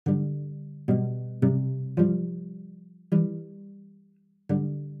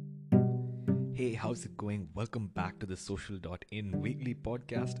Hey, how's it going? Welcome back to the Social.in weekly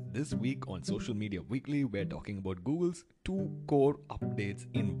podcast. This week on Social Media Weekly, we're talking about Google's two core updates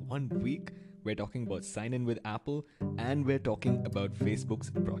in 1 week. We're talking about sign in with Apple, and we're talking about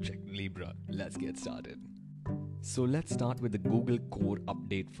Facebook's Project Libra. Let's get started. So let's start with the Google Core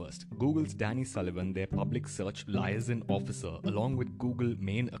update first. Google's Danny Sullivan, their public search liaison officer, along with Google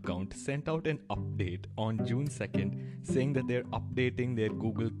main account, sent out an update on June 2nd saying that they're updating their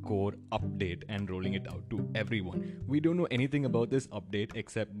Google Core update and rolling it out to everyone. We don't know anything about this update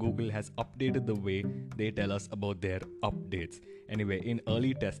except Google has updated the way they tell us about their updates. Anyway, in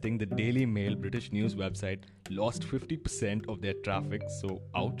early testing, the Daily Mail, British news website, lost 50% of their traffic, so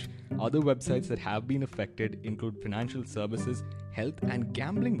ouch. Other websites that have been affected include financial services, health, and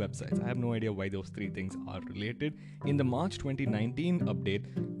gambling websites. I have no idea why those three things are related. In the March 2019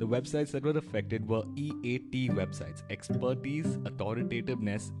 update, the websites that were affected were EAT websites: expertise,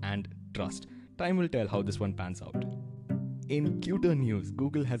 authoritativeness, and trust. Time will tell how this one pans out. In cuter news,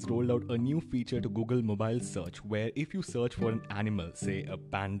 Google has rolled out a new feature to Google Mobile Search where if you search for an animal, say a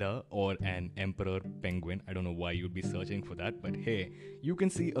panda or an emperor penguin, I don't know why you'd be searching for that, but hey, you can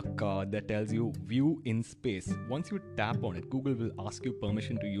see a card that tells you view in space. Once you tap on it, Google will ask you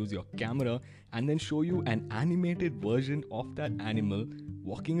permission to use your camera and then show you an animated version of that animal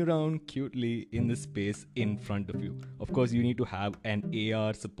walking around cutely in the space in front of you. Of course, you need to have an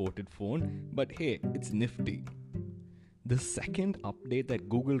AR supported phone, but hey, it's nifty. The second update that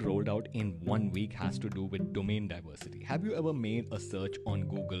Google rolled out in 1 week has to do with domain diversity. Have you ever made a search on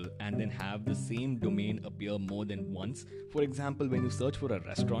Google and then have the same domain appear more than once? For example, when you search for a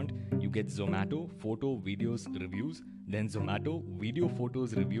restaurant, you get Zomato, photo, videos, reviews, then Zomato, video,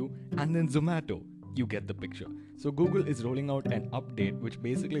 photos, review, and then Zomato. You get the picture. So Google is rolling out an update which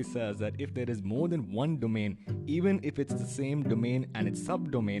basically says that if there is more than one domain, even if it's the same domain and its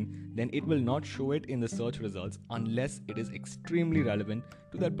subdomain, then it will not show it in the search results unless it is extremely relevant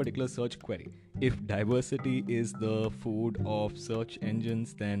to that particular search query. If diversity is the food of search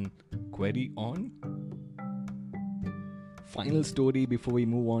engines, then query on. Final story before we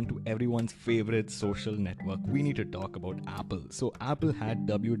move on to everyone's favorite social network, we need to talk about Apple. So Apple had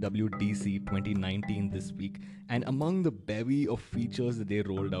WWDC 2019 this week, and among the bevy of features that they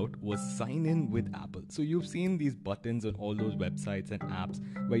rolled out was sign in with Apple. So you've seen these buttons on all those websites and apps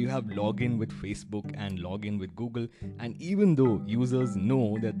where you have login with Facebook and login with Google, and even though users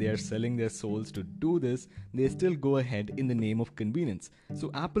know that they are selling their souls to do this, they still go ahead in the name of convenience.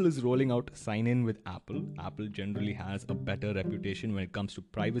 So Apple is rolling out sign in with Apple. Apple generally has a better reputation when it comes to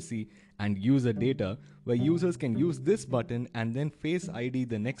privacy and user data, where users can use this button and then Face ID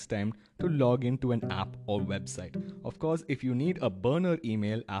the next time to log into an app or website. Of course, if you need a burner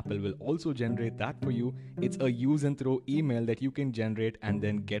email, Apple will also generate that for you. It's a use and throw email that you can generate and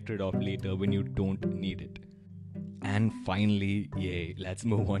then get rid of later when you don't need it. And finally, yay, let's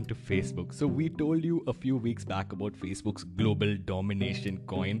move on to Facebook. So we told you a few weeks back about Facebook's global domination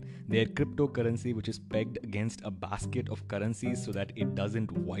coin, their cryptocurrency which is pegged against a basket of currencies so that it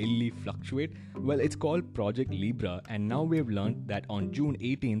doesn't wildly fluctuate. Well, it's called Project Libra, and now we've learned that on June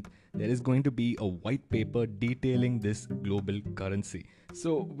 18th, there is going to be a white paper detailing this global currency.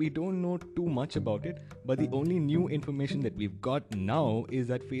 So we don't know too much about it, but the only new information that we've got now is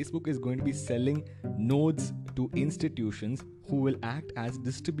that Facebook is going to be selling nodes to institutions who will act as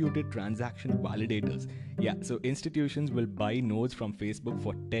distributed transaction validators. Yeah, so institutions will buy nodes from Facebook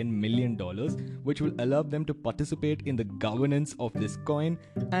for $10 million, which will allow them to participate in the governance of this coin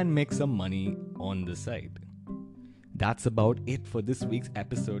and make some money on the side. That's about it for this week's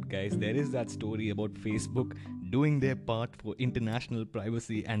episode, guys. There is that story about Facebook doing their part for international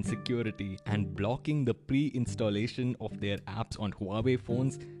privacy and security and blocking the pre-installation of their apps on Huawei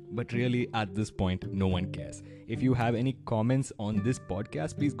phones, but really at this point, no one cares. If you have any comments on this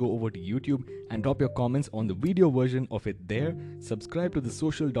podcast, please go over to YouTube and drop your comments on the video version of it there. Subscribe to the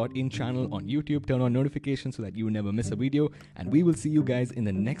Social.in channel on YouTube, turn on notifications so that you never miss a video, and we will see you guys in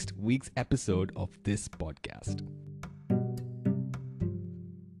the next week's episode of this podcast.